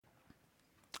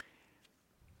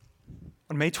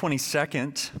On May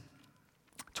 22nd,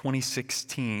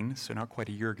 2016, so not quite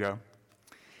a year ago,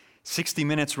 60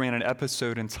 Minutes ran an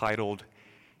episode entitled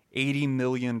 $80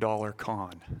 Million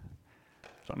Con. I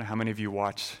don't know how many of you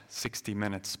watch 60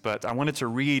 Minutes, but I wanted to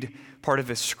read part of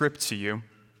this script to you.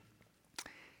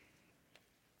 It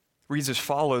reads as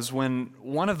follows: when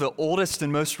one of the oldest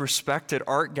and most respected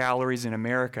art galleries in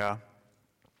America,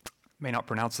 I may not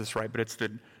pronounce this right, but it's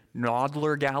the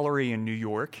Knoedler Gallery in New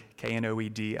York,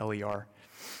 Knoedler.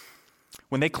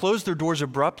 When they closed their doors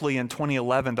abruptly in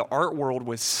 2011, the art world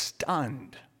was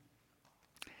stunned.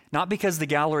 Not because the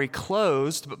gallery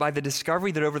closed, but by the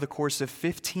discovery that over the course of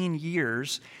 15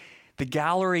 years, the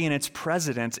gallery and its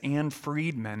president, Anne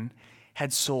Friedman,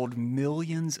 had sold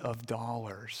millions of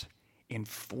dollars in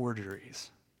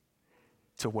forgeries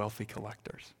to wealthy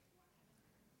collectors.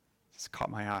 This caught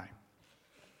my eye.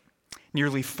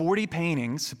 Nearly 40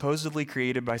 paintings, supposedly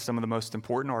created by some of the most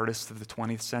important artists of the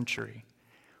 20th century,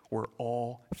 were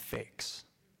all fakes.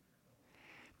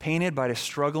 Painted by a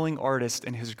struggling artist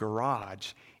in his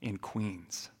garage in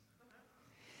Queens.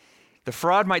 The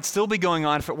fraud might still be going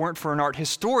on if it weren't for an art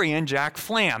historian, Jack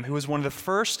Flam, who was one of the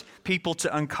first people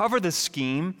to uncover the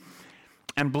scheme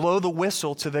and blow the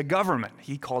whistle to the government.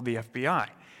 He called the FBI,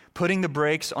 putting the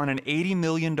brakes on an $80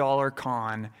 million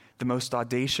con, the most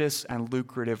audacious and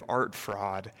lucrative art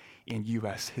fraud in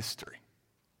U.S. history.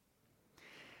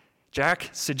 Jack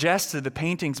suggested the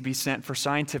paintings be sent for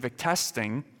scientific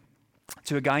testing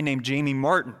to a guy named Jamie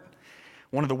Martin,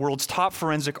 one of the world's top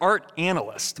forensic art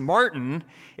analysts. Martin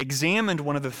examined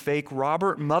one of the fake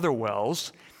Robert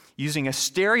Motherwells using a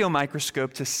stereo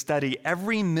microscope to study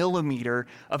every millimeter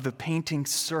of the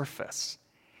painting's surface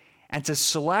and to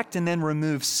select and then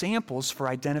remove samples for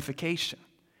identification.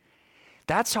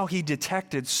 That's how he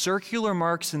detected circular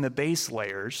marks in the base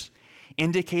layers,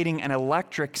 indicating an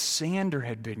electric sander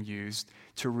had been used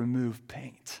to remove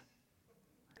paint.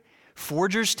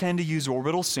 Forgers tend to use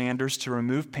orbital sanders to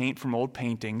remove paint from old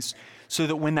paintings so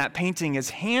that when that painting is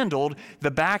handled, the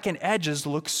back and edges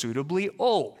look suitably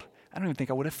old. I don't even think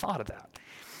I would have thought of that.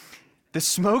 The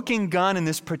smoking gun in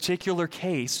this particular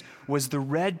case was the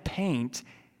red paint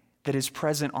that is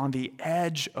present on the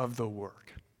edge of the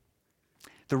work.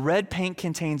 The red paint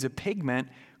contains a pigment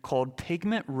called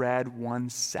Pigment Red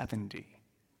 170.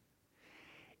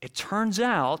 It turns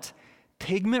out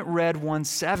Pigment Red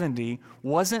 170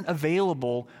 wasn't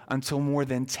available until more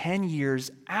than 10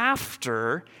 years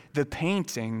after the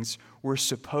paintings were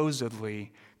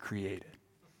supposedly created.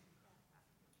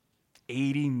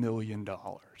 $80 million.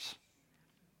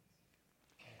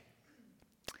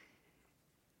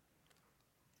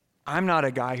 I'm not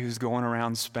a guy who's going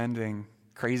around spending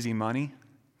crazy money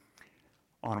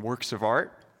on works of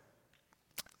art,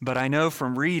 but I know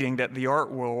from reading that the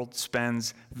art world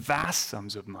spends vast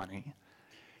sums of money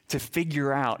to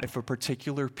figure out if a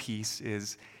particular piece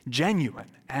is genuine.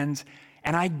 And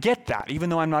I get that. Even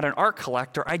though I'm not an art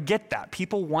collector, I get that.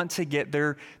 People want to get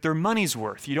their money's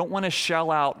worth. You don't want to shell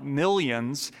out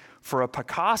millions for a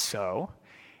Picasso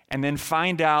and then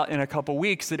find out in a couple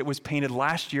weeks that it was painted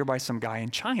last year by some guy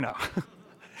in China.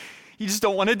 You just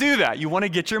don't want to do that. You want to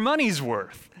get your money's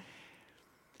worth.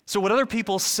 So what other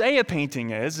people say a painting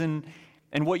is and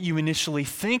what you initially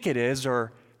think it is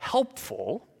are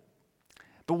helpful,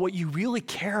 but what you really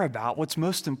care about, what's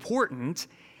most important,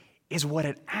 is what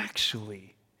it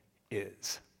actually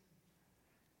is.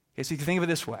 Okay, so you can think of it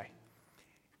this way.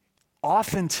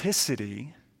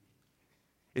 Authenticity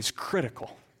is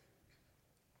critical.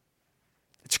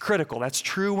 It's critical. That's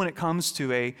true when it comes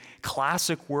to a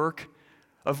classic work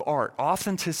of art.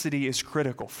 Authenticity is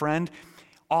critical. Friend,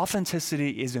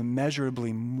 authenticity is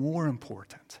immeasurably more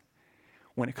important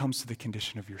when it comes to the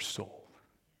condition of your soul.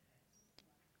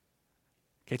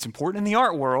 Okay, it's important in the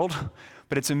art world,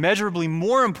 but it's immeasurably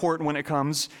more important when it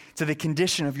comes to the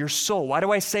condition of your soul. Why do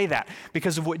I say that?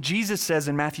 Because of what Jesus says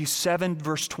in Matthew 7,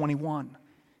 verse 21.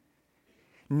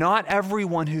 Not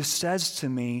everyone who says to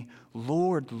me,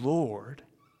 Lord, Lord,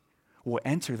 will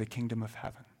enter the kingdom of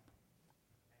heaven,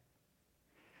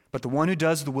 but the one who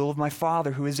does the will of my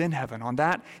Father who is in heaven. On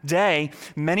that day,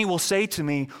 many will say to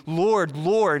me, Lord,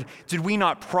 Lord, did we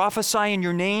not prophesy in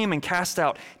your name and cast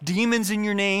out demons in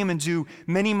your name and do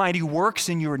many mighty works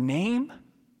in your name?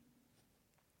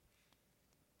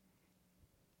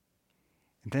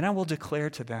 And then I will declare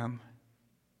to them,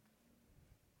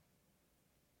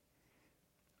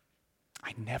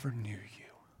 I never knew you.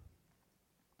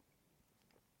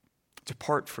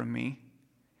 Depart from me,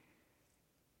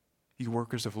 you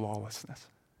workers of lawlessness.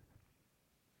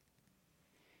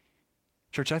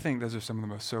 Church, I think those are some of the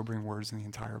most sobering words in the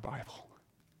entire Bible.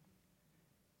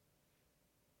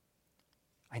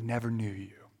 I never knew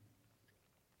you.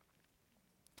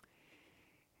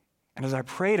 And as I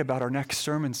prayed about our next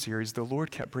sermon series, the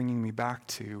Lord kept bringing me back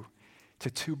to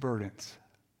two burdens,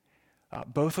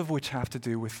 both of which have to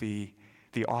do with the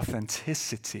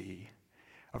authenticity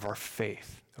of our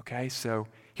faith, okay? So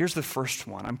here's the first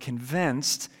one. I'm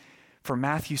convinced from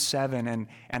Matthew 7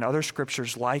 and other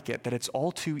scriptures like it that it's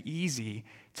all too easy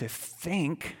to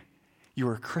think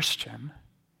you're a Christian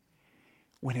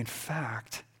when in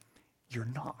fact you're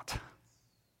not,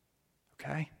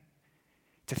 okay?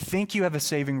 To think you have a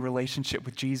saving relationship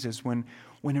with Jesus when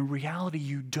in reality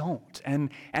you don't. And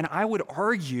I would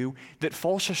argue that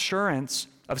false assurance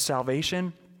of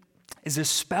salvation is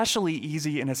especially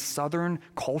easy in a southern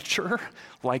culture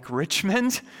like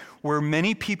Richmond, where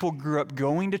many people grew up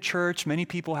going to church, many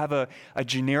people have a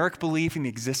generic belief in the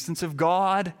existence of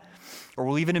God, or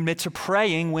will even admit to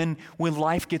praying when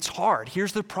life gets hard.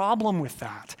 Here's the problem with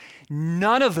that.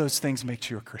 None of those things make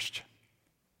you a Christian.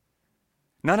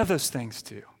 None of those things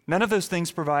do. None of those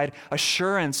things provide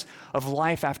assurance of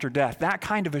life after death. That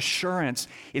kind of assurance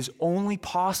is only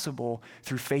possible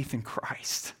through faith in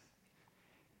Christ.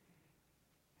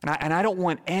 And I don't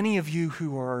want any of you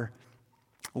who are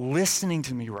listening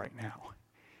to me right now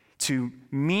to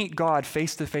meet God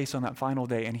face to face on that final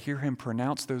day and hear him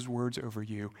pronounce those words over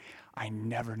you, I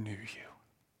never knew you.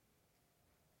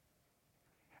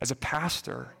 As a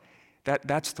pastor,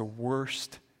 that's the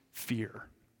worst fear,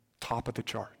 top of the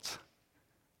charts.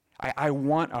 I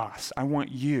want us, I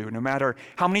want you, no matter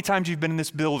how many times you've been in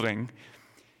this building,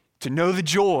 to know the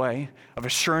joy of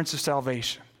assurance of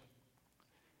salvation.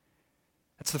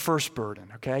 That's the first burden,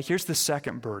 okay? Here's the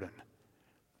second burden.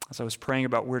 As I was praying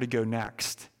about where to go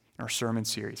next in our sermon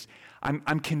series,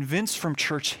 I'm convinced from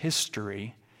church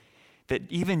history that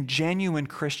even genuine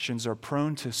Christians are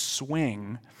prone to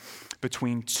swing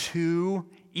between two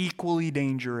equally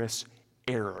dangerous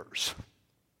errors,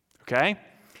 okay?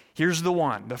 Here's the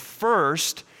one. The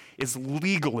first is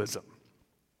legalism.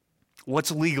 What's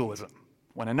legalism?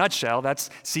 Well, in a nutshell, that's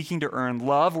seeking to earn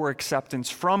love or acceptance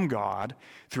from God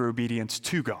through obedience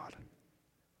to God.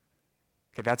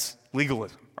 Okay, that's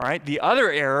legalism, all right? The other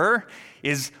error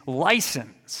is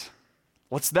license.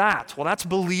 What's that? Well, that's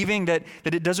believing that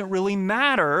it doesn't really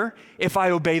matter if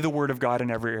I obey the word of God in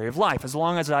every area of life. As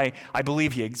long as I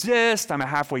believe he exists, I'm a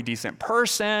halfway decent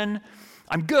person,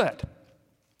 I'm good.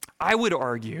 I would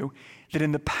argue that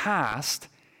in the past,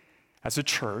 as a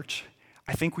church,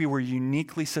 I think we were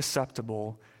uniquely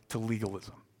susceptible to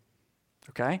legalism,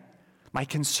 okay? My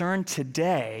concern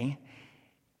today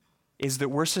is that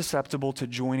we're susceptible to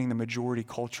joining the majority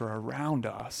culture around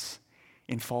us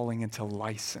in falling into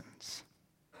license.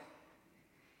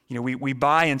 You know, we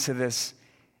buy into this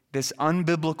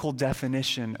unbiblical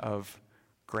definition of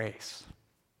grace,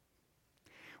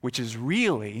 which is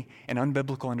really an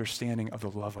unbiblical understanding of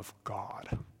the love of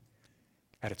God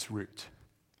at its root,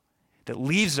 that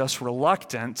leaves us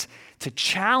reluctant to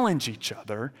challenge each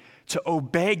other to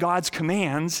obey God's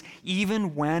commands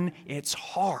even when it's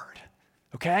hard,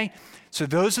 okay? So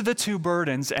those are the two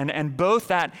burdens, and both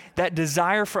that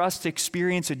desire for us to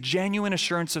experience a genuine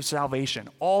assurance of salvation,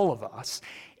 all of us,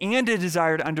 and a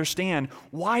desire to understand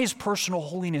why is personal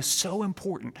holiness so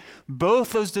important.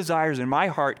 Both those desires in my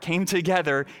heart came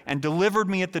together and delivered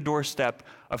me at the doorstep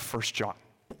of 1 John.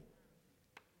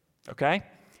 Okay?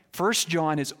 1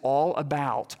 John is all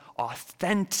about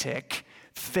authentic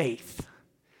faith.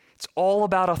 It's all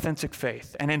about authentic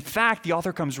faith. And in fact, the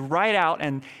author comes right out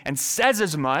and says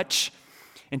as much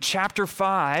in chapter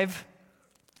 5,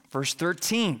 verse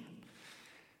 13.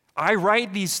 I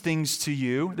write these things to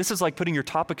you. This is like putting your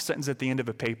topic sentence at the end of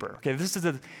a paper. Okay, this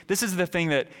is the thing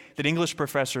that English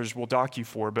professors will dock you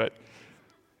for, but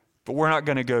we're not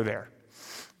going to go there.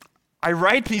 I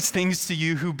write these things to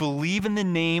you who believe in the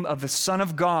name of the Son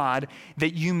of God,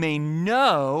 that you may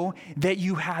know that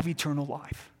you have eternal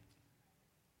life.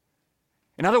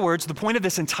 In other words, the point of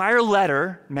this entire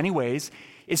letter, in many ways,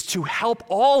 is to help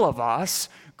all of us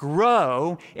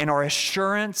grow in our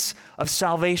assurance of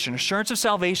salvation. Assurance of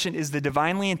salvation is the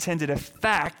divinely intended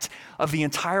effect of the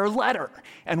entire letter.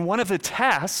 And one of the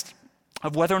tests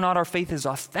of whether or not our faith is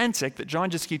authentic, that John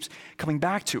just keeps coming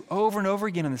back to over and over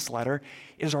again in this letter,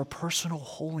 is our personal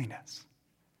holiness.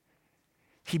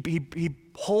 He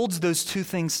holds those two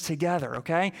things together,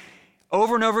 okay?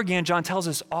 Over and over again, John tells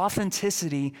us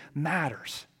authenticity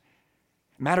matters.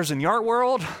 It matters in the art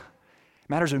world. It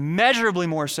matters immeasurably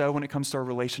more so when it comes to our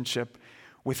relationship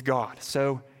with God.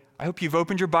 So I hope you've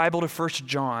opened your Bible to 1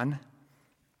 John.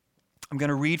 I'm going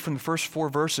to read from the first 4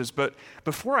 verses, but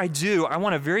before I do, I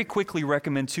want to very quickly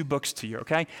recommend 2 books to you,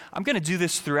 okay? I'm going to do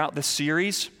this throughout the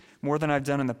series more than I've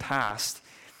done in the past.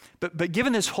 But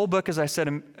given this whole book, as I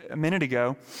said a minute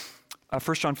ago,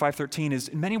 1 John 5:13 is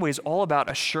in many ways all about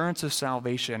assurance of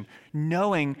salvation,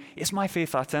 knowing, is my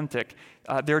faith authentic?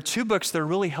 There are two books that are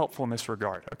really helpful in this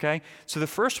regard, okay? So the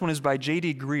first one is by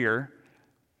J.D. Greer.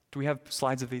 Do we have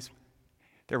slides of these?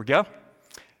 There we go.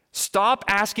 Stop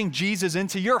asking Jesus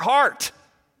into your heart.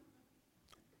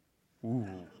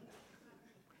 Ooh.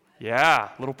 Yeah,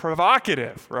 a little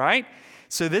provocative, right?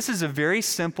 So this is a very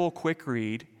simple, quick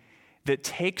read that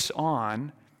takes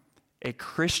on a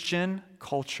Christian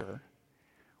culture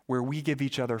where we give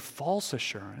each other false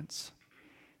assurance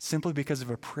simply because of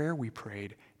a prayer we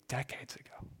prayed decades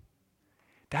ago.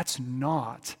 That's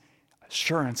not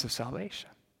assurance of salvation.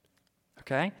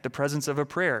 Okay? The presence of a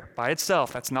prayer by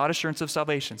itself, that's not assurance of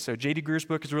salvation. So J.D. Greer's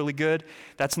book is really good.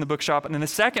 That's in the bookshop. And then the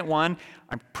second one,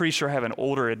 I'm pretty sure I have an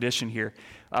older edition here.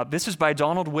 This is by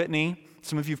Donald Whitney.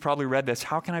 Some of you have probably read this.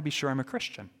 How Can I Be Sure I'm a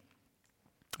Christian?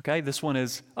 Okay, this one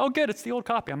is, oh good, it's the old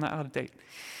copy. I'm not out of date.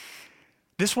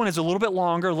 This one is a little bit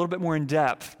longer, a little bit more in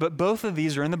depth, but both of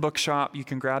these are in the bookshop. You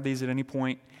can grab these at any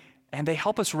point, and they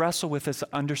help us wrestle with this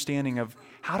understanding of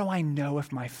how do I know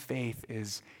if my faith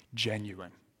is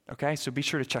genuine? Okay, so be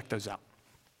sure to check those out.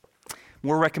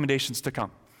 More recommendations to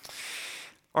come.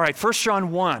 All right, 1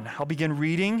 John 1. I'll begin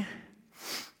reading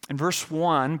in verse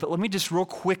 1, but let me just real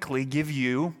quickly give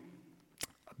you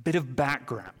a bit of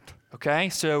background. Okay,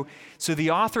 so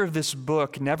the author of this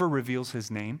book never reveals his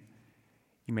name.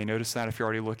 You may notice that if you're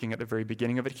already looking at the very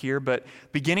beginning of it here, but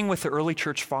beginning with the early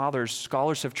church fathers,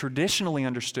 scholars have traditionally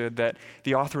understood that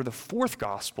the author of the fourth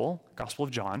gospel, Gospel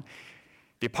of John,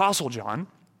 the Apostle John,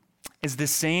 is the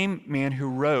same man who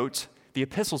wrote the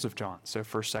epistles of John, so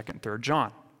 1st, 2nd, 3rd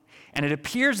John. And it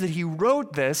appears that he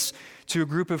wrote this to a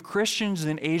group of Christians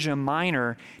in Asia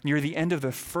Minor near the end of the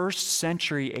 1st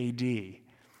century A.D.,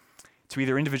 to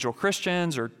either individual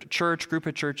Christians or church, group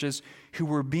of churches who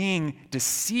were being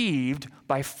deceived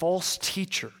by false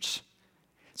teachers.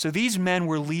 So these men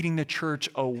were leading the church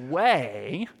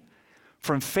away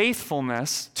from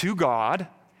faithfulness to God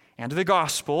and to the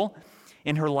gospel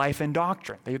in her life and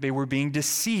doctrine. They were being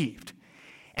deceived.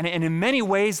 And in many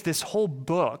ways, this whole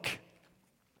book,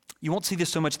 you won't see this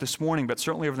so much this morning, but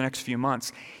certainly over the next few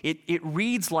months, it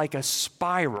reads like a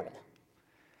spiral.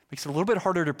 Makes it a little bit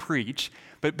harder to preach,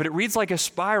 but it reads like a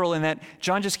spiral in that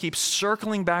John just keeps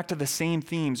circling back to the same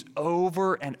themes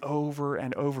over and over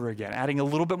and over again, adding a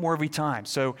little bit more every time.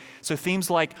 So themes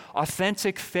like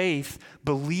authentic faith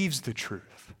believes the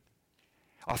truth.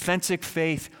 Authentic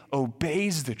faith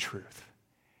obeys the truth.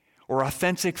 Or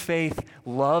authentic faith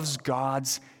loves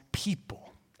God's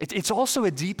people. It's also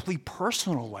a deeply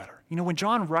personal letter. You know, when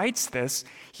John writes this,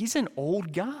 he's an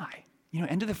old guy. You know,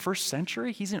 end of the 1st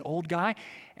century, he's an old guy,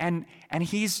 and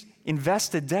he's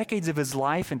invested decades of his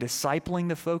life in discipling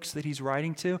the folks that he's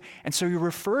writing to, and so he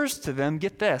refers to them,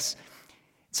 get this,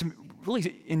 some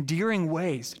really endearing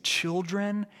ways,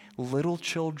 children, little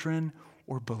children,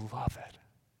 or beloved.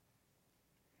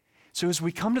 So as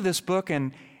we come to this book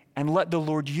and let the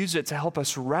Lord use it to help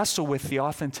us wrestle with the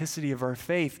authenticity of our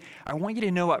faith, I want you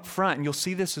to know up front, and you'll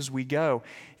see this as we go,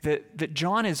 that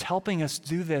John is helping us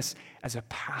do this as a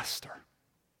pastor.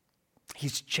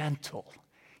 He's gentle,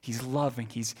 he's loving,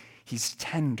 he's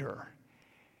tender,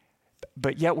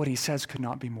 but yet what he says could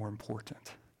not be more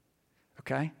important.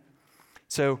 Okay?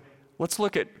 So let's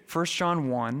look at 1 John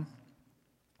 1,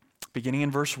 beginning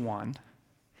in verse 1. And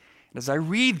as I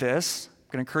read this,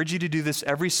 I'm going to encourage you to do this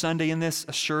every Sunday in this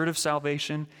Assured of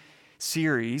Salvation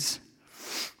series.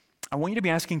 I want you to be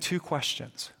asking two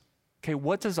questions. Okay,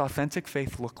 what does authentic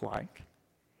faith look like?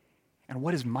 And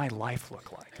what does my life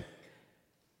look like?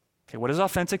 Okay, what does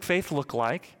authentic faith look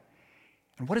like?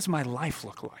 And what does my life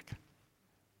look like?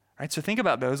 All right, so think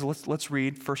about those. Let's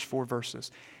read first 4 verses.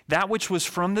 That which was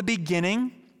from the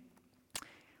beginning,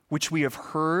 which we have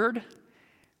heard,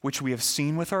 which we have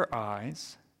seen with our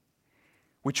eyes,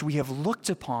 which we have looked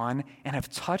upon and have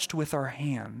touched with our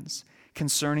hands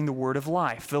concerning the word of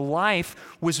life. The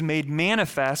life was made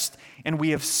manifest, and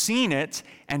we have seen it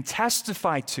and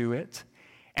testify to it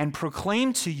and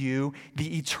proclaim to you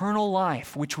the eternal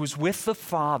life which was with the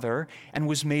Father and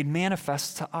was made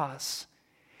manifest to us.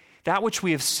 That which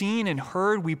we have seen and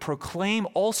heard we proclaim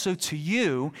also to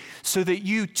you, so that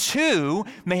you too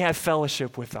may have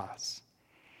fellowship with us.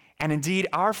 And indeed,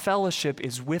 our fellowship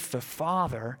is with the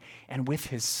Father and with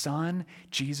his Son,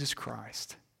 Jesus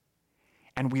Christ.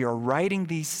 And we are writing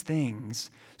these things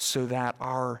so that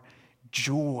our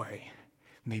joy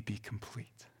may be complete.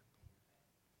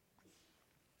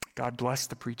 God bless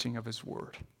the preaching of his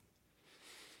word.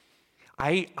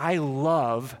 I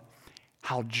love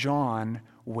how John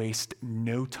wastes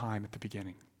no time at the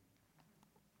beginning.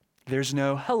 There's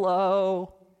no,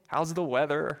 hello, how's the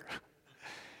weather?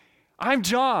 I'm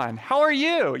John. How are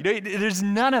you? There's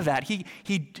none of that.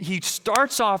 He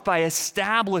starts off by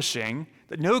establishing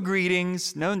that no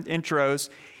greetings, no intros.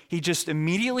 He just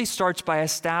immediately starts by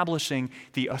establishing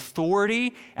the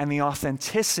authority and the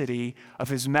authenticity of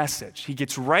his message. He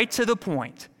gets right to the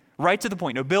point.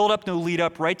 No build up, no lead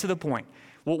up, right to the point.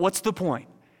 Well, what's the point?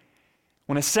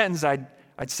 Well, in a sentence,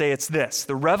 I'd say it's this.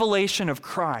 The revelation of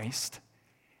Christ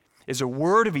is a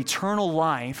word of eternal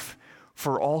life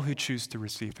for all who choose to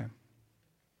receive him.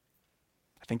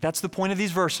 I think that's the point of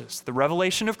these verses. The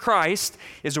revelation of Christ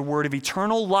is a word of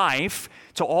eternal life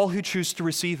to all who choose to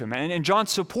receive him. And John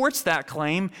supports that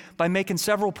claim by making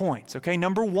several points. Okay,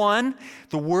 number one,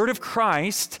 the word of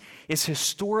Christ is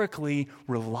historically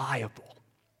reliable.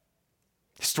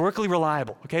 Historically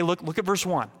reliable. Okay, look at verse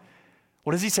 1.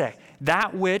 What does he say?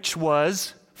 That which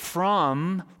was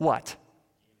from what?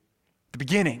 The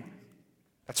beginning.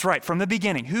 That's right, from the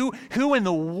beginning. Who in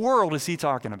the world is he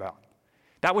talking about?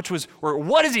 That which was, or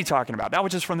what is he talking about? That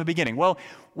which is from the beginning. Well,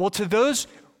 to those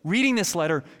reading this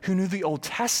letter who knew the Old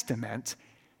Testament,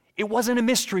 it wasn't a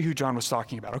mystery who John was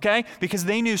talking about, okay? Because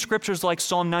they knew scriptures like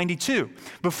Psalm 92.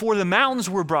 Before the mountains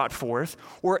were brought forth,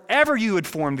 or ever you had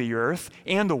formed the earth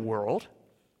and the world,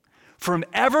 from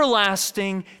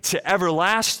everlasting to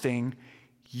everlasting,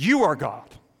 you are God.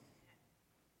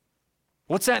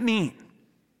 What's that mean?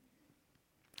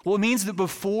 Well, it means that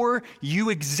before you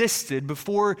existed,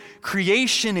 before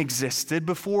creation existed,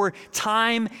 before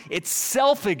time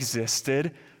itself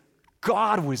existed,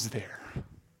 God was there.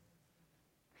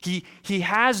 He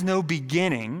has no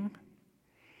beginning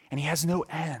and he has no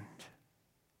end.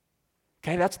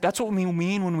 Okay, that's what we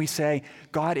mean when we say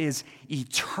God is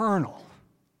eternal.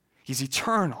 He's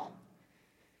eternal.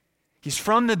 He's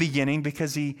from the beginning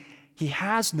because he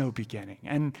has no beginning.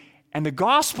 And the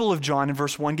Gospel of John in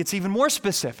verse 1 gets even more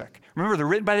specific. Remember, they're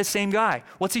written by the same guy.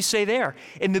 What's he say there?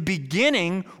 In the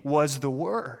beginning was the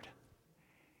Word.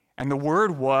 And the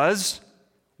Word was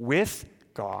with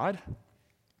God,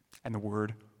 and the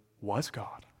Word was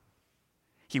God.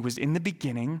 He was in the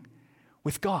beginning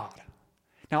with God.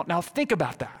 Now think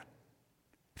about that.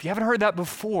 If you haven't heard that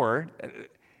before,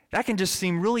 that can just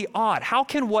seem really odd. How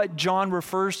can what John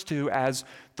refers to as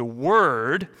the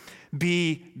Word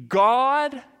be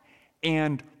God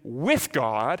and with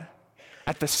God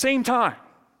at the same time?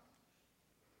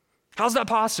 How's that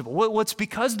possible? Well, it's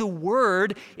because the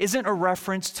Word isn't a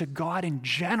reference to God in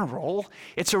general.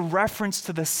 It's a reference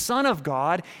to the Son of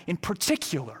God in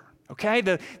particular. Okay?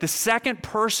 The second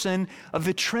person of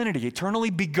the Trinity, eternally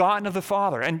begotten of the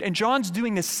Father. And John's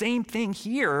doing the same thing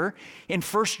here in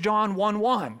 1 John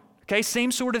 1:1. Okay?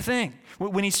 Same sort of thing.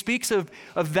 When he speaks of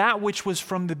that which was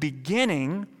from the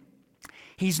beginning,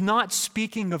 he's not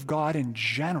speaking of God in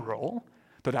general,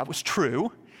 though that was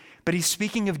true, but he's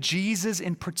speaking of Jesus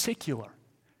in particular.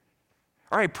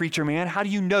 All right, preacher man, how do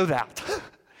you know that?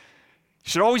 You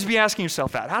should always be asking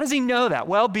yourself that. How does he know that?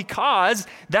 Well, because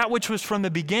that which was from the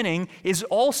beginning is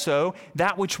also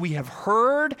that which we have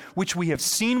heard, which we have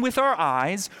seen with our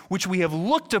eyes, which we have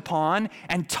looked upon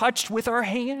and touched with our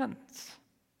hands.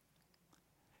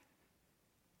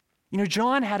 You know,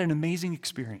 John had an amazing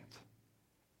experience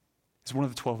as one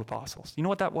of the 12 apostles. You know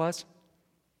what that was?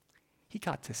 He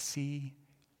got to see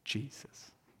Jesus.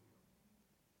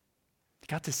 He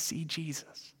got to see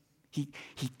Jesus. He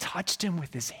touched him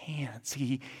with his hands.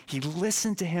 He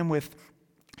listened to him with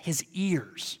his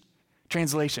ears.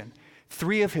 Translation,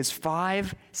 3 of his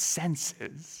 5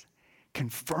 senses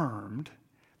confirmed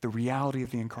the reality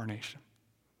of the incarnation.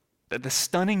 That the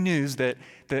stunning news that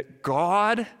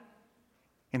God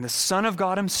and the Son of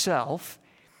God himself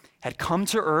had come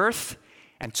to earth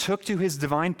and took to his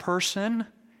divine person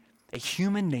a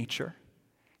human nature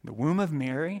in the womb of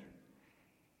Mary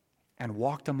and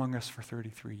walked among us for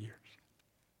 33 years.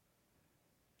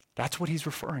 That's what he's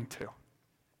referring to.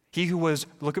 He who was,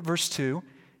 look at verse 2,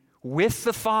 with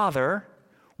the Father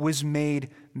was made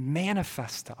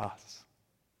manifest to us.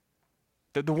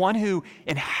 The one who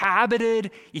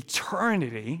inhabited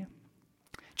eternity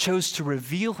chose to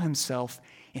reveal himself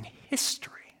in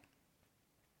history.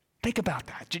 Think about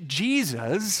that.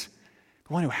 Jesus,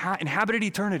 the one who inhabited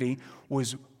eternity,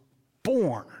 was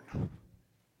born.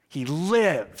 He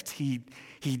lived.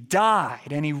 He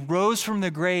died, and he rose from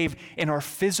the grave in our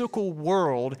physical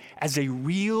world as a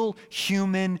real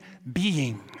human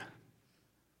being.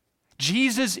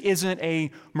 Jesus isn't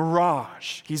a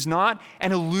mirage. He's not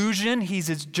an illusion.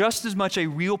 He's just as much a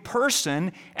real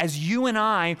person as you and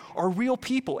I are real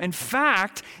people. In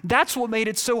fact, that's what made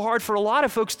it so hard for a lot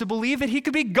of folks to believe that he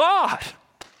could be God,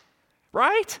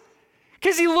 right?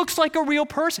 Because he looks like a real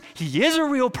person. He is a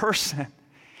real person.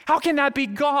 How can that be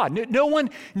God? No one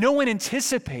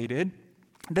anticipated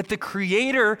that the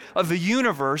creator of the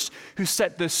universe, who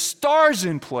set the stars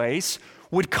in place,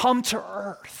 would come to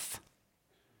earth.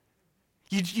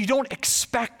 You don't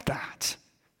expect that.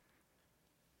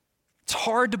 It's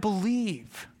hard to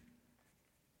believe.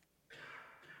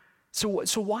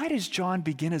 So why does John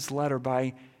begin his letter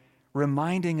by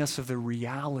reminding us of the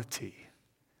reality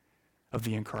of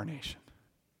the incarnation?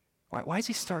 Why does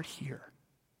he start here?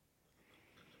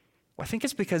 Well, I think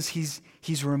it's because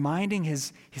he's reminding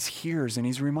his hearers, and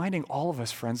he's reminding all of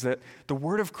us, friends, that the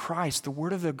word of Christ, the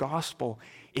word of the gospel,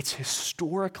 it's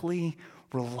historically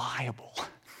reliable.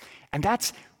 And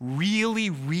that's really,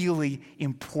 really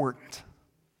important.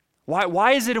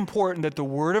 Why is it important that the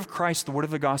word of Christ, the word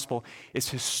of the gospel, is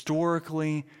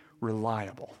historically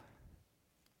reliable?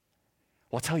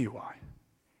 Well, I'll tell you why.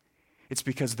 It's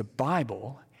because the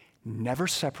Bible never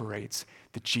separates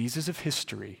the Jesus of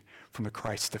history from the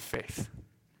Christ of faith.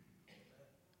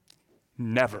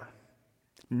 Never.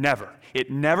 Never. It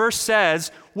never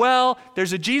says, well,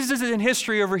 there's a Jesus in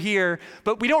history over here,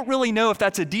 but we don't really know if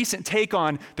that's a decent take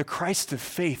on the Christ of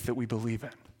faith that we believe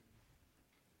in.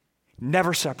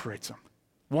 Never separates them.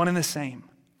 One and the same.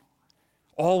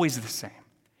 Always the same.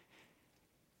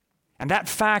 And that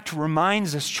fact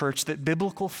reminds us, church, that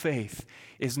biblical faith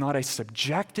is not a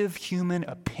subjective human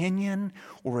opinion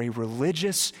or a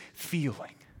religious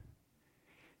feeling.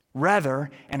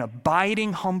 Rather, an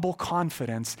abiding, humble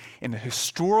confidence in the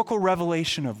historical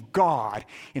revelation of God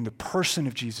in the person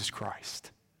of Jesus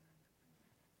Christ.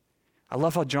 I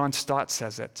love how John Stott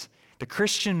says it. The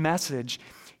Christian message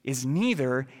is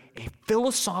neither a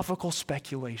philosophical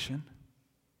speculation,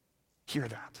 hear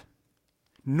that,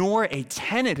 nor a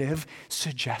tentative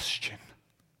suggestion,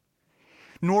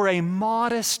 nor a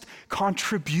modest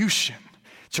contribution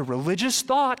to religious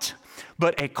thought,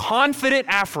 but a confident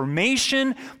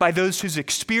affirmation by those whose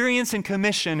experience and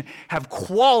commission have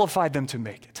qualified them to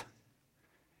make it.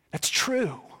 That's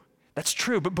true. That's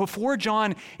true. But before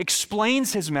John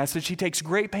explains his message, he takes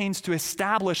great pains to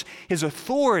establish his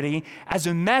authority as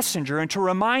a messenger and to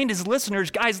remind his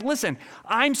listeners, guys, listen,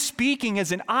 I'm speaking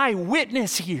as an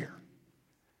eyewitness here.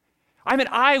 I'm an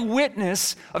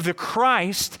eyewitness of the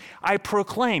Christ I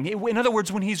proclaim. In other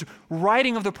words, when he's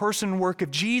writing of the person and work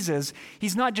of Jesus,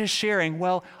 he's not just sharing,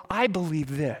 well, I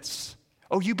believe this.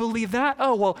 Oh, you believe that?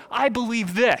 Oh, well, I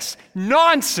believe this.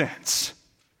 Nonsense.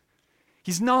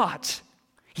 He's not.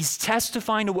 He's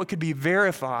testifying to what could be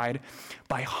verified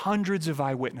by hundreds of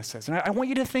eyewitnesses. And I want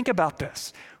you to think about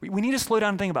this. We need to slow down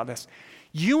and think about this.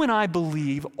 You and I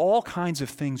believe all kinds of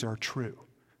things are true.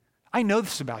 I know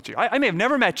this about you. I may have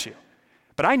never met you,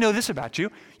 but I know this about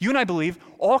you. You and I believe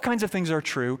all kinds of things are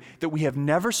true that we have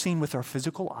never seen with our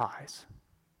physical eyes.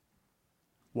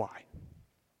 Why?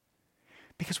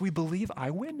 Because we believe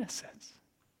eyewitnesses.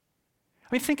 I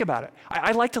mean, think about it.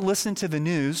 I like to listen to the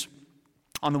news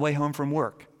on the way home from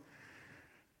work.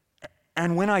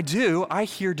 And when I do, I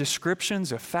hear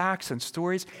descriptions of facts and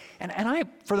stories, and I,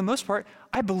 for the most part,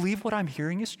 I believe what I'm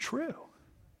hearing is true.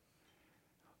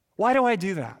 Why do I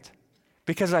do that?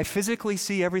 Because I physically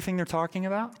see everything they're talking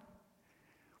about?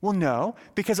 Well, no,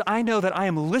 because I know that I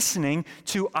am listening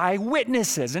to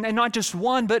eyewitnesses, and not just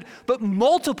one, but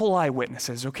multiple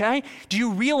eyewitnesses, okay? Do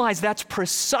you realize that's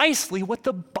precisely what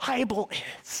the Bible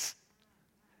is?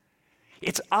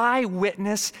 It's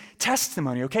eyewitness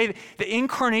testimony, okay? The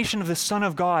incarnation of the Son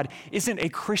of God isn't a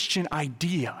Christian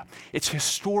idea. It's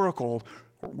historical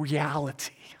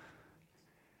reality.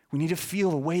 We need to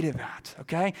feel the weight of that,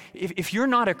 okay? If you're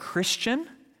not a Christian,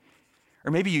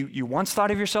 or maybe you once thought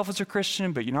of yourself as a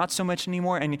Christian, but you're not so much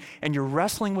anymore, and you're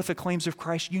wrestling with the claims of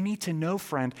Christ, you need to know,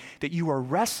 friend, that you are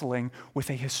wrestling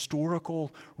with a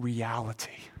historical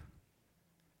reality.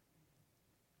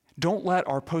 Don't let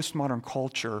our postmodern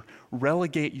culture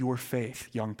relegate your faith,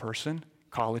 young person,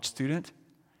 college student,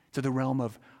 to the realm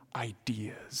of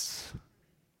ideas.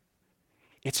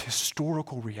 It's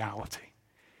historical reality.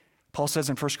 Paul says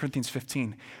in 1 Corinthians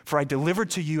 15, "For I delivered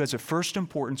to you as of first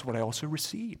importance what I also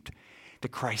received, that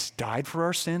Christ died for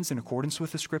our sins in accordance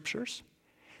with the Scriptures,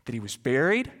 that he was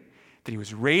buried, that he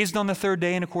was raised on the third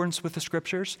day in accordance with the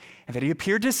Scriptures, and that he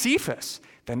appeared to Cephas,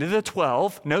 then to the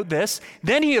 12, note this,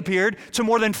 then he appeared to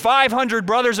more than 500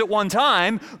 brothers at one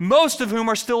time, most of whom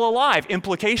are still alive."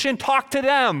 Implication, talk to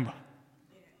them.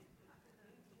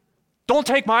 Don't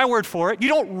take my word for it. You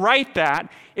don't write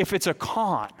that if it's a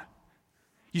con.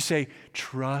 You say,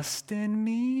 trust in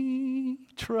me,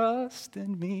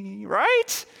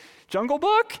 right? Jungle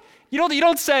Book? You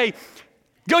don't say,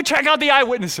 go check out the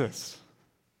eyewitnesses.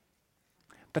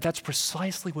 But that's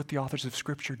precisely what the authors of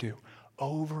Scripture do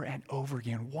over and over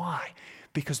again. Why?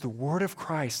 Because the word of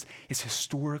Christ is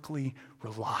historically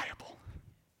reliable.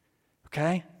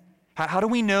 Okay? How do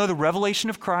we know the revelation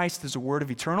of Christ is a word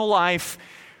of eternal life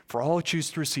for all who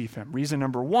choose to receive him? Reason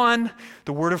number one,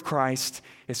 the word of Christ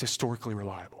is historically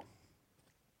reliable.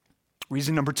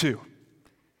 Reason number two,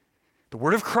 the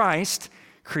word of Christ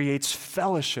creates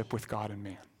fellowship with God and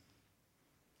man.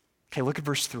 Okay, look at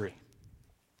verse 3.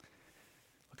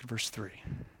 Look at verse 3.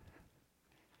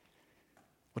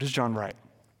 What does John write?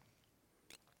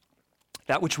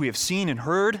 That which we have seen and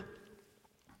heard,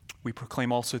 we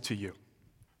proclaim also to you.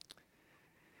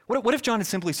 What if John had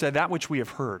simply said, that which we have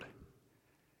heard,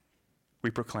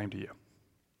 we proclaim to you?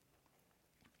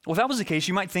 Well, if that was the case,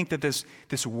 you might think that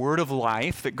this word of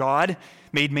life that God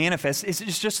made manifest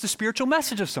is just a spiritual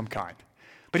message of some kind.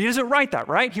 But he doesn't write that,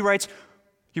 right? He writes,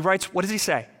 what does he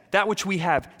say? That which we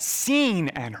have seen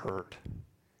and heard,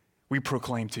 we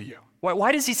proclaim to you.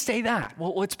 Why does he say that?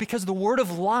 Well, it's because the word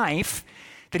of life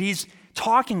that he's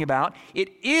talking about, it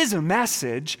is a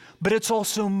message, but it's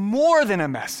also more than a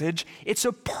message. It's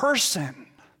a person.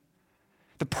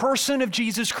 The person of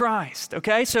Jesus Christ,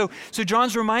 okay? So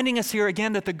John's reminding us here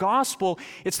again that the gospel,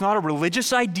 it's not a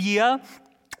religious idea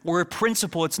or a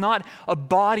principle. It's not a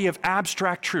body of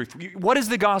abstract truth. What is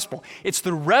the gospel? It's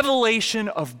the revelation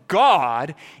of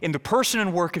God in the person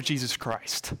and work of Jesus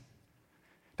Christ.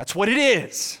 That's what it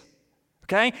is,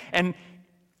 okay? And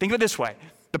think of it this way.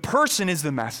 The person is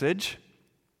the message,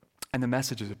 and the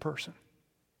message is a person.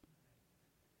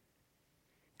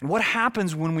 And what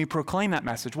happens when we proclaim that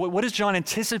message? What does John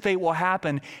anticipate will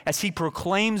happen as he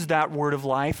proclaims that word of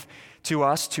life to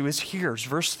us, to his hearers?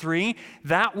 Verse 3,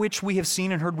 that which we have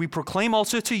seen and heard, we proclaim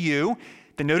also to you.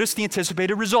 Then notice the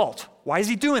anticipated result. Why is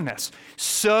he doing this?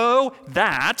 So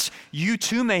that you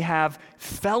too may have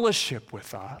fellowship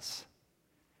with us.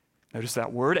 Notice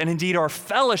that word. And indeed, our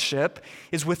fellowship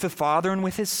is with the Father and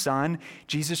with his Son,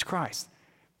 Jesus Christ.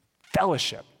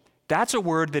 Fellowship. That's a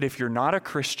word that if you're not a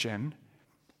Christian,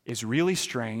 is really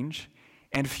strange.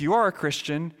 And if you are a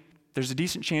Christian, there's a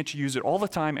decent chance you use it all the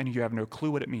time and you have no clue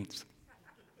what it means.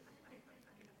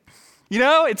 You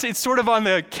know, it's sort of on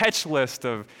the catch list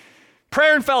of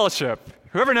prayer and fellowship.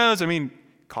 Whoever knows,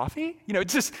 coffee? You know,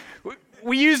 it's just,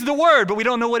 we use the word, but we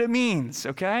don't know what it means,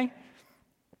 okay?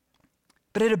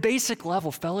 But at a basic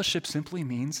level, fellowship simply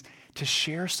means to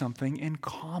share something in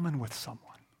common with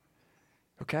someone,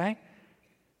 okay?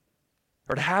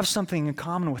 Or to have something in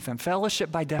common with them.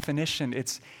 Fellowship, by definition,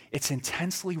 it's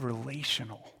intensely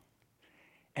relational.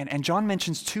 And John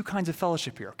mentions two kinds of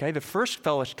fellowship here, okay? The first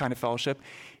kind of fellowship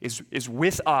is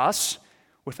with us,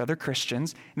 with other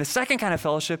Christians. And the second kind of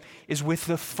fellowship is with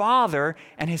the Father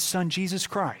and his Son, Jesus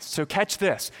Christ. So catch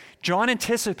this. John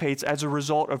anticipates, as a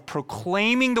result of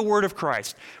proclaiming the word of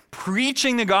Christ,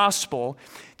 preaching the gospel,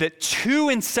 that two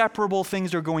inseparable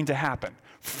things are going to happen.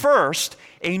 First,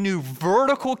 a new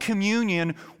vertical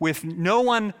communion with no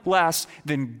one less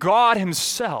than God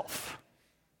himself.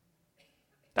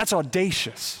 That's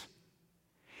audacious.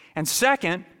 And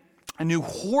second, a new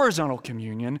horizontal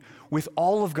communion with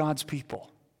all of God's people.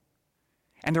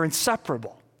 And they're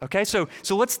inseparable. Okay, so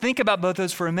let's think about both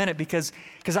those for a minute because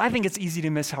I think it's easy to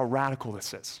miss how radical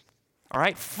this is. All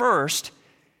right, first,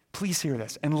 please hear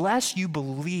this. Unless you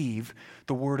believe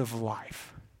the word of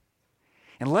life,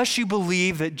 unless you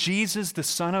believe that Jesus, the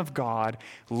Son of God,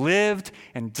 lived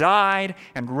and died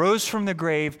and rose from the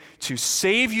grave to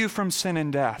save you from sin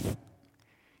and death,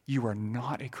 you are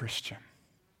not a Christian.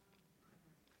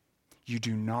 You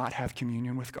do not have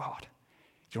communion with God.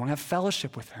 You don't have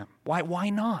fellowship with him. Why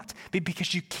not?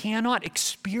 Because you cannot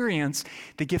experience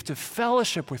the gift of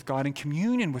fellowship with God and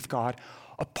communion with God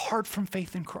apart from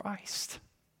faith in Christ.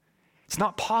 It's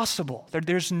not possible.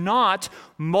 There's not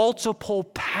multiple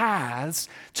paths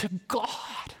to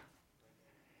God.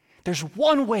 There's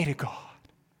one way to God.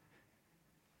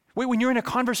 When you're in a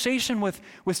conversation with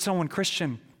someone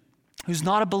Christian who's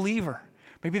not a believer,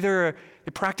 maybe they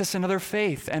practice another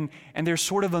faith, and there's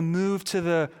sort of a move to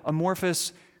the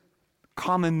amorphous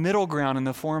common middle ground in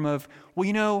the form of, well,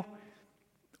 you know,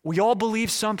 we all believe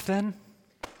something.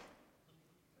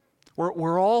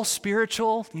 We're all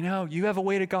spiritual. You know, you have a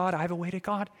way to God, I have a way to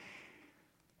God.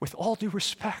 With all due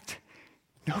respect,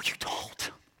 no, you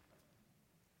don't.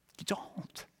 You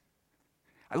don't.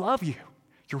 I love you.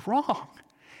 You're wrong.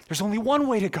 There's only one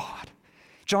way to God.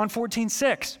 John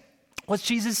 14:6. What's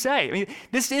Jesus say?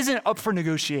 This isn't up for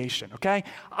negotiation, okay?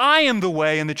 I am the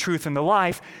way and the truth and the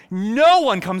life. No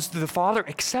one comes to the Father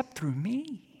except through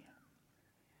me.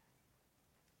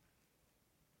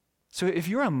 So if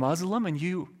you're a Muslim and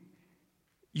you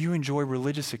enjoy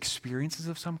religious experiences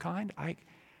of some kind,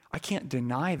 I can't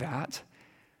deny that.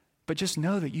 But just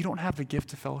know that you don't have the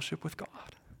gift of fellowship with God.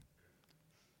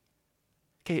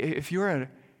 Okay, if you're an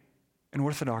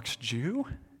Orthodox Jew,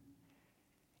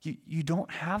 you don't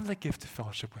have the gift of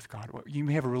fellowship with God. You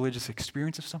may have a religious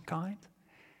experience of some kind,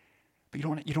 but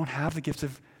you don't have the gift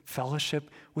of fellowship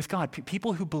with God.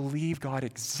 People who believe God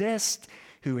exists,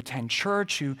 who attend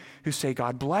church, who say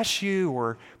God bless you,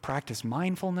 or practice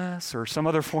mindfulness, or some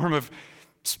other form of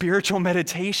spiritual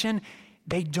meditation,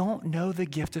 they don't know the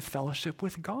gift of fellowship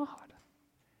with God.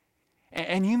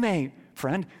 And you may,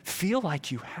 friend, feel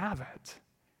like you have it.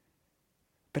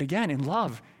 But again, in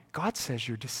love, God says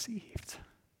you're deceived.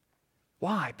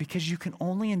 Why? Because you can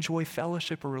only enjoy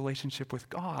fellowship or relationship with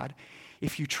God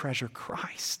if you treasure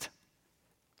Christ.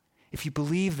 If you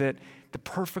believe that the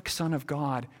perfect Son of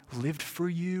God lived for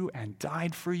you and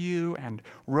died for you and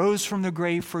rose from the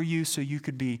grave for you so you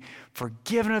could be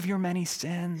forgiven of your many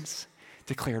sins,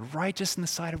 declared righteous in the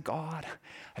sight of God,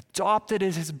 adopted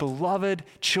as his beloved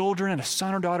children and a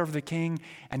son or daughter of the King,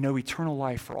 and know eternal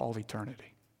life for all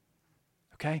eternity.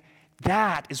 Okay?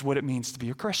 That is what it means to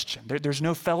be a Christian. There's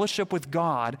no fellowship with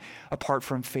God apart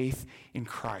from faith in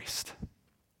Christ.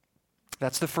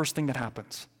 That's the first thing that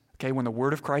happens. Okay, when the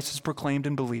word of Christ is proclaimed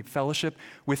and believed, fellowship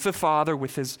with the Father,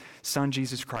 with his Son,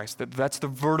 Jesus Christ. That's the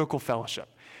vertical fellowship.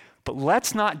 But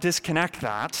let's not disconnect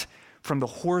that from the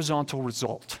horizontal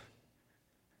result.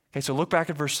 Okay, so look back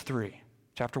at verse 3,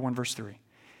 chapter 1, verse 3.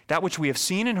 That which we have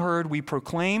seen and heard, we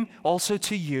proclaim also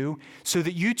to you, so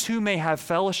that you too may have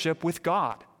fellowship with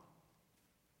God.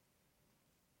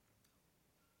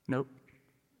 Nope.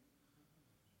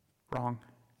 Wrong.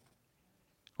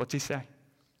 What's he say?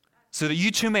 So that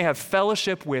you too may have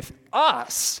fellowship with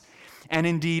us, and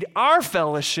indeed our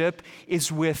fellowship is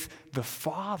with the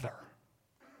Father.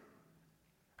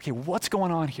 Okay, what's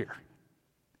going on here?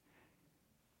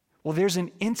 Well, there's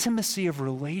an intimacy of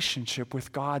relationship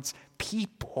with God's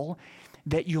people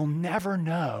that you'll never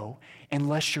know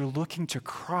unless you're looking to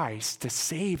Christ to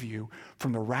save you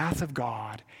from the wrath of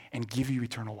God and give you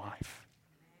eternal life.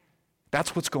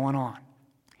 That's what's going on.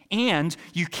 And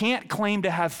you can't claim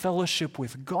to have fellowship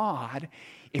with God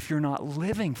if you're not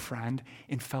living, friend,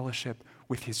 in fellowship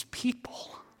with his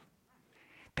people.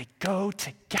 They go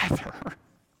together.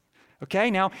 Okay,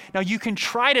 now you can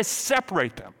try to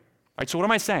separate them. All right, so what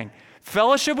am I saying?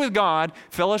 Fellowship with God,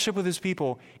 fellowship with his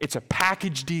people, it's a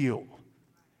package deal.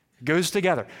 It goes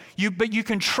together. But you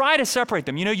can try to separate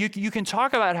them. You know, you can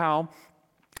talk about how,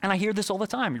 and I hear this all the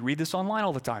time, you read this online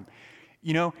all the time,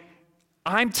 you know,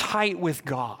 I'm tight with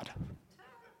God.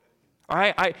 All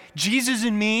right, Jesus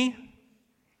and me,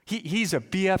 he's a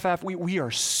BFF. We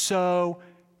are so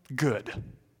good.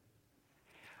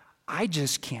 I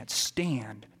just can't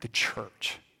stand the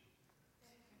church.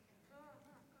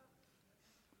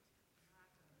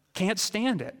 Can't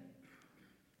stand it.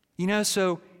 You know,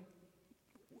 so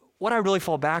what I really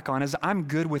fall back on is I'm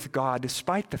good with God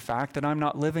despite the fact that I'm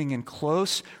not living in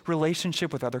close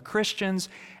relationship with other Christians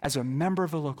as a member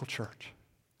of a local church.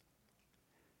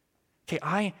 Okay,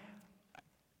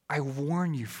 I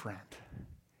warn you, friend,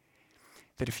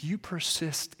 that if you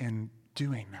persist in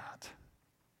doing that,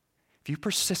 if you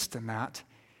persist in that,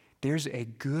 there's a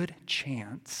good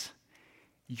chance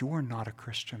you're not a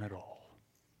Christian at all.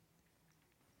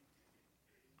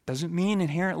 Doesn't mean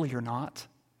inherently you're not,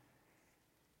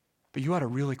 but you ought to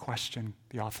really question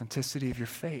the authenticity of your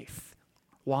faith.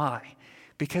 Why?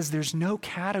 Because there's no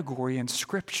category in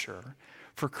Scripture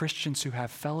for Christians who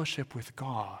have fellowship with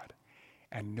God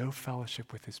and no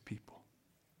fellowship with his people.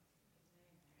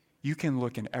 You can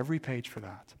look in every page for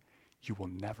that. You will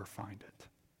never find it.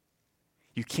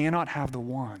 You cannot have the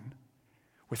one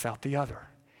without the other.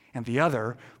 And the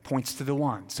other points to the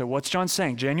one. So what's John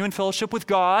saying? Genuine fellowship with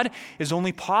God is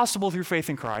only possible through faith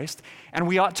in Christ, and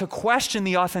we ought to question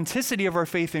the authenticity of our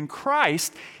faith in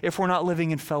Christ if we're not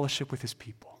living in fellowship with his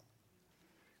people.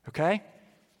 Okay?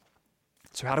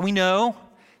 So how do we know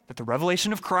that the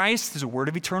revelation of Christ is a word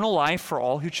of eternal life for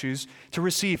all who choose to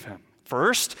receive him?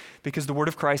 First, because the word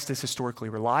of Christ is historically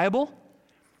reliable.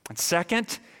 And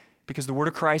second, because the word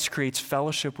of Christ creates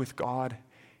fellowship with God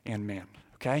and man.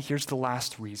 Okay, here's the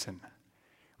last reason.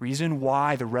 Reason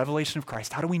why the revelation of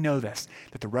Christ, how do we know this?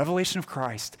 That the revelation of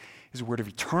Christ is a word of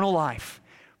eternal life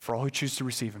for all who choose to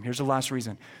receive him. Here's the last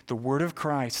reason. The word of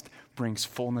Christ brings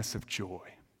fullness of joy.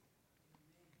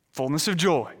 Fullness of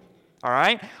joy, all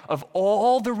right? Of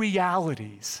all the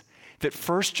realities that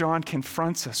 1 John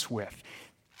confronts us with,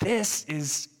 this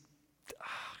is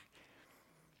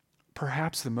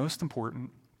perhaps the most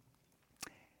important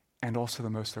and also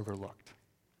the most overlooked.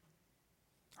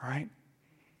 All right?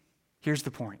 Here's the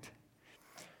point.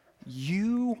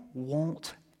 You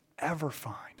won't ever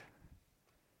find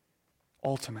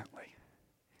ultimately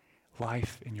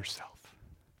life in yourself.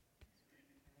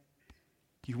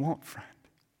 You won't, friend.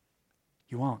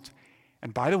 You won't.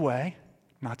 And by the way,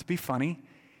 not to be funny,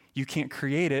 you can't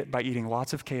create it by eating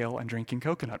lots of kale and drinking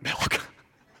coconut milk.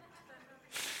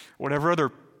 Whatever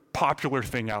other popular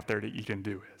thing out there that you can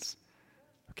do is.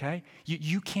 Okay?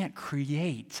 You can't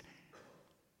create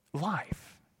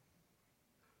life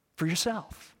for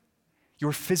yourself.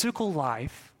 Your physical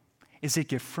life is a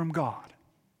gift from God.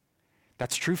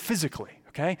 That's true physically,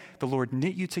 okay? The Lord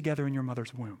knit you together in your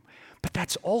mother's womb. But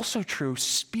that's also true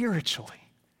spiritually,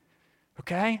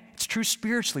 okay? It's true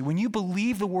spiritually. When you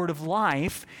believe the word of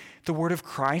life, the word of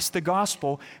Christ, the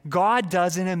gospel, God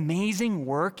does an amazing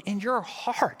work in your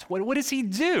heart. What does he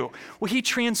do? Well, he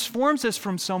transforms us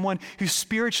from someone who's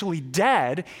spiritually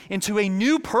dead into a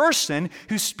new person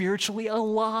who's spiritually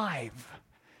alive.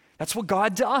 That's what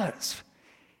God does.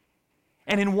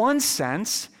 And in one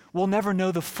sense, we'll never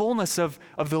know the fullness of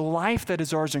the life that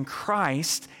is ours in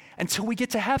Christ until we get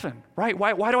to heaven, right?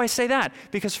 Why do I say that?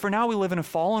 Because for now we live in a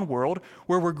fallen world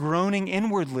where we're groaning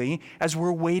inwardly as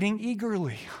we're waiting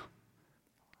eagerly.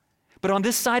 But on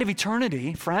this side of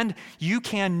eternity, friend, you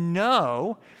can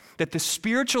know that the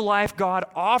spiritual life God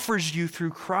offers you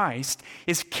through Christ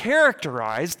is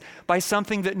characterized by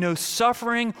something that no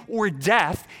suffering or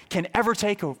death can ever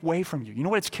take away from you. You know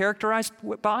what it's characterized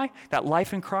by, that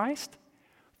life in Christ?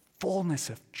 Fullness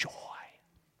of joy.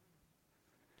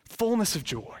 Fullness of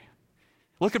joy.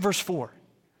 Look at verse 4.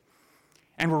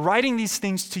 And we're writing these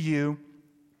things to you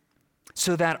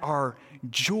so that our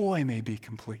joy may be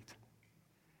complete.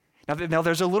 Now,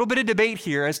 there's a little bit of debate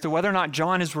here as to whether or not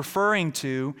John is referring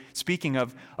to, speaking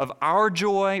of our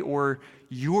joy or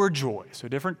your joy. So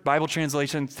different Bible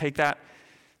translations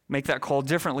make that call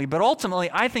differently. But ultimately,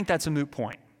 I think that's a moot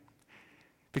point.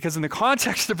 Because in the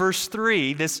context of verse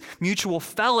 3, this mutual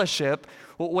fellowship,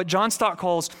 what John Stott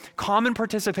calls common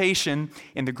participation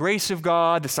in the grace of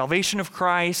God, the salvation of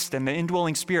Christ, and the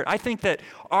indwelling Spirit, I think that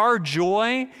our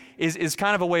joy is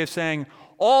kind of a way of saying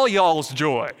all y'all's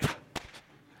joy.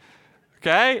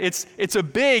 Okay? It's a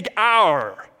big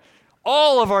our.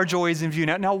 All of our joy is in view.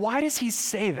 Now, why does he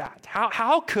say that?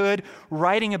 How could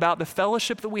writing about the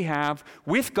fellowship that we have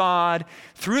with God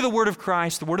through the word of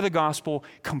Christ, the word of the gospel,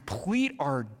 complete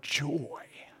our joy?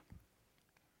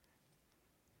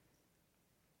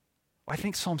 I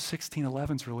think Psalm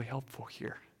 16:11 is really helpful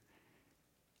here.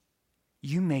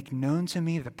 You make known to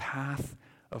me the path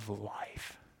of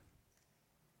life.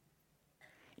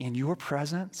 In your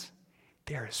presence,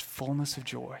 there is fullness of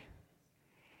joy.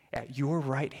 At your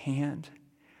right hand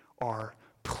are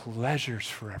pleasures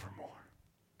forevermore.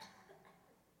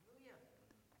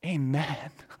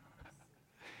 Amen.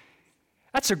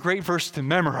 That's a great verse to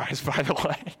memorize, by the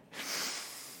way.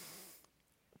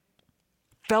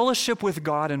 Fellowship with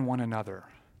God and one another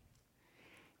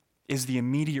is the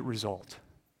immediate result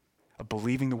of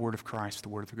believing the word of Christ, the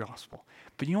word of the gospel.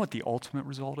 But you know what the ultimate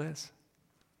result is?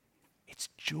 It's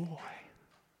joy.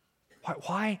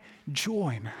 Why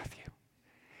joy, Matthew?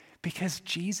 Because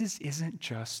Jesus isn't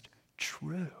just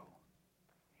true.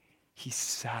 He's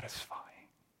satisfying.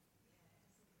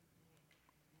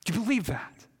 Do you believe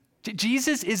that?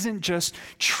 Jesus isn't just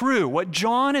true. What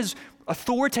John is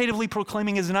authoritatively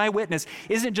proclaiming as an eyewitness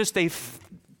isn't just a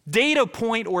data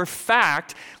point or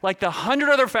fact like the 100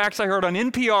 other facts I heard on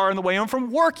NPR on the way home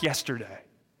from work yesterday.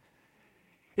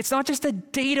 It's not just a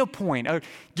data point.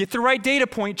 Get the right data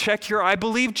point, check your I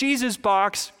believe Jesus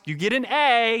box, you get an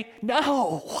A.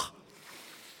 No.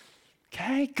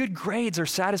 Okay, good grades are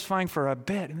satisfying for a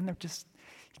bit, and then they're just,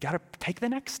 you got to take the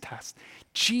next test.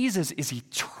 Jesus is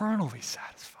eternally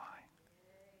satisfying.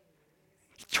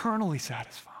 Eternally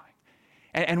satisfying.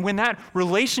 And when that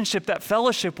relationship, that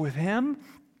fellowship with him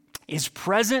is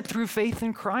present through faith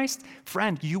in Christ,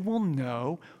 friend, you will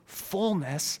know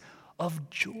fullness of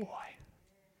joy.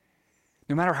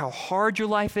 No matter how hard your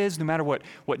life is, no matter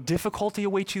what difficulty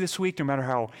awaits you this week, no matter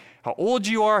how old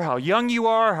you are, how young you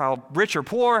are, how rich or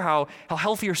poor, how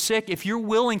healthy or sick, if you're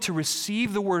willing to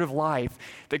receive the word of life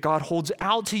that God holds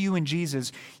out to you in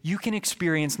Jesus, you can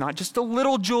experience not just a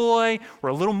little joy or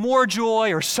a little more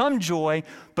joy or some joy,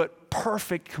 but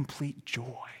perfect, complete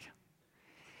joy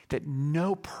that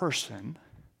no person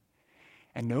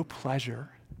and no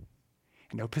pleasure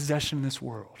and no possession in this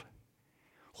world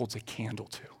holds a candle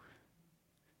to.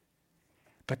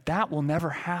 But that will never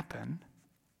happen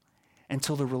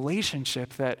until the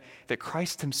relationship that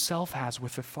Christ himself has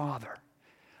with the Father,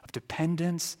 of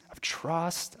dependence, of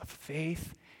trust, of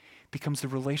faith, becomes the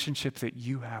relationship that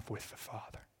you have with the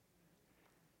Father.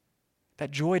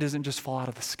 That joy doesn't just fall out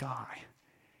of the sky.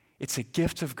 It's a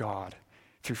gift of God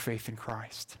through faith in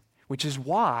Christ, which is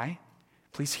why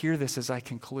Please hear this as I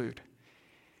conclude.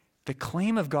 The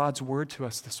claim of God's word to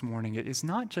us this morning is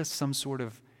not just some sort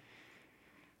of,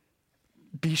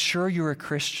 be sure you're a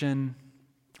Christian.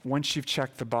 Once you've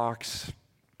checked the box,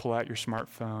 pull out your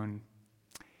smartphone,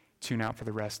 tune out for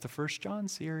the rest of the 1 John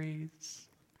series.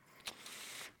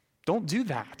 Don't do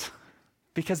that,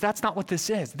 because that's not what this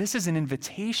is. This is an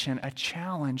invitation, a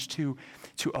challenge to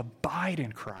abide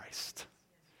in Christ,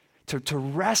 to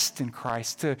rest in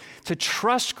Christ, to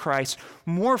trust Christ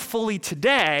more fully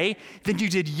today than you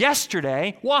did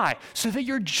yesterday. Why? So that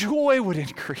your joy would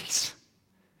increase.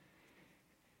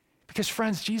 Because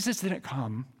friends, Jesus didn't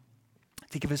come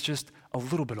to give us just a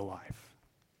little bit of life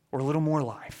or a little more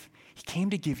life. He came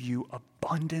to give you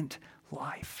abundant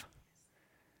life.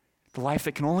 The life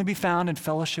that can only be found in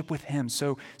fellowship with him.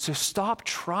 So stop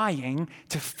trying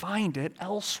to find it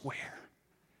elsewhere.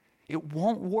 It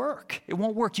won't work. It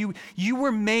won't work. You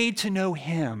were made to know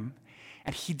him,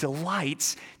 and he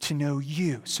delights to know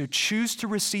you. So choose to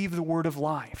receive the word of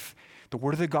life, the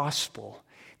word of the gospel,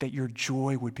 that your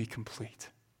joy would be complete.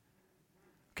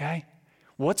 Okay?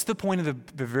 What's the point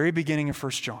of the very beginning of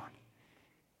 1 John?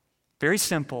 Very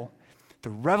simple. The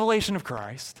revelation of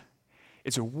Christ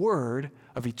is a word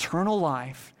of eternal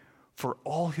life for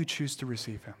all who choose to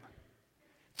receive him.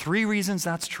 3 reasons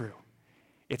that's true.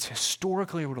 It's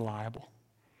historically reliable.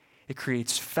 It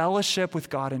creates fellowship with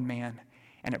God and man,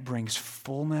 and it brings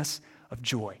fullness of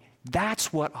joy.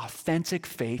 That's what authentic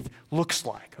faith looks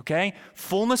like, okay?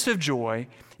 Fullness of joy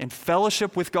and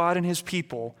fellowship with God and his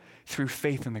people through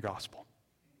faith in the gospel.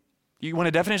 You want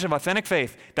a definition of authentic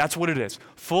faith? That's what it is.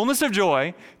 Fullness of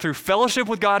joy through fellowship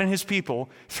with God and his people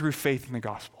through faith in the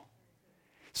gospel.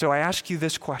 So I ask you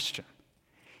this question.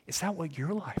 Is that what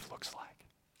your life looks like?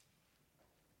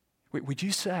 Would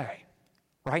you say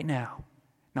right now,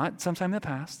 not sometime in the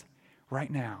past, right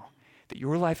now, that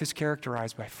your life is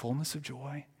characterized by fullness of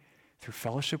joy through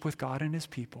fellowship with God and his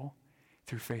people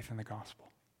through faith in the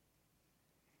gospel?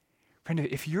 Friend,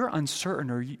 if you're uncertain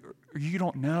or you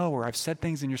don't know, or I've said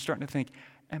things and you're starting to think,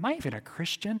 am I even a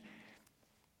Christian?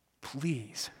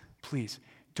 Please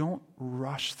don't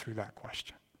rush through that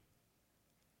question.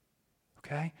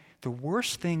 Okay? The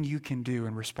worst thing you can do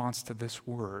in response to this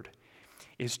word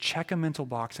is check a mental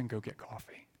box and go get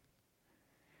coffee.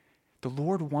 The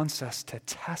Lord wants us to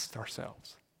test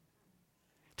ourselves,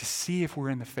 to see if we're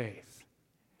in the faith.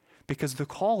 Because the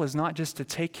call is not just to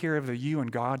take care of the you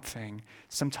and God thing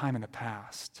sometime in the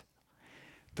past.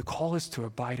 The call is to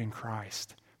abide in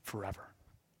Christ forever.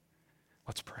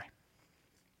 Let's pray.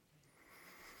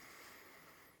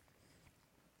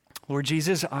 Lord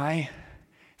Jesus, I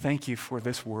thank you for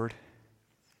this word.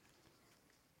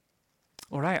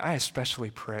 Lord, I especially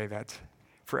pray that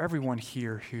for everyone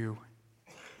here who,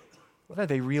 whether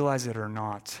they realize it or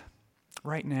not,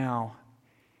 right now,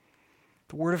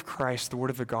 the word of Christ, the word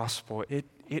of the gospel,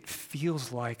 it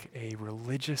feels like a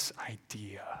religious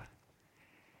idea.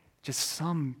 Just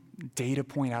some data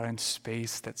point out in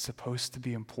space that's supposed to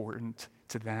be important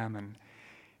to them and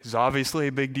is obviously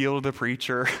a big deal to the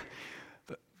preacher,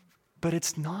 but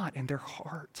it's not in their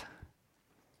heart.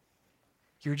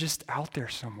 You're just out there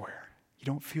somewhere. You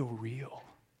don't feel real.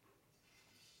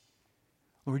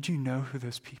 Lord, you know who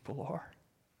those people are.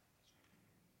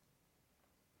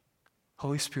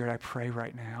 Holy Spirit, I pray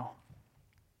right now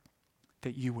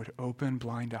that you would open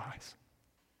blind eyes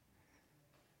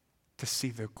to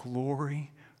see the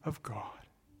glory of God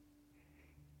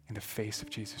in the face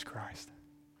of Jesus Christ.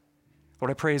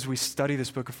 Lord, I pray as we study this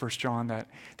book of 1 John that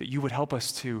you would help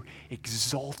us to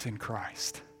exult in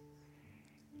Christ,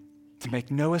 to make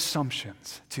no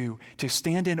assumptions, to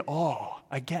stand in awe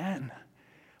again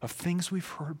of things we've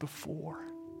heard before.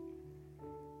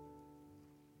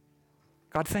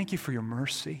 God, thank you for your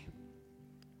mercy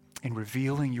in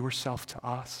revealing yourself to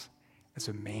us as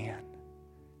a man.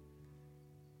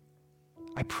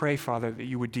 I pray, Father, that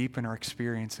you would deepen our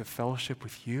experience of fellowship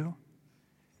with you,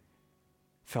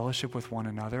 fellowship with one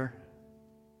another.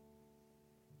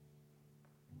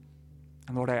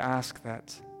 And Lord, I ask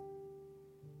that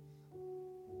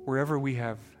wherever we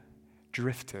have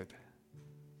drifted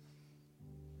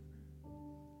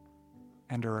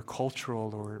and are a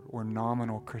cultural or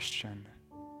nominal Christian,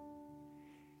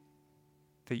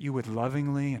 that you would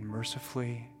lovingly and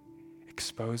mercifully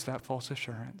expose that false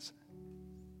assurance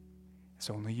as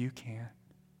only you can,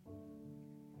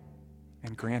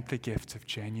 and grant the gift of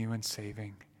genuine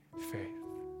saving faith.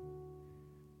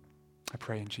 I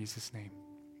pray in Jesus' name.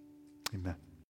 Amen.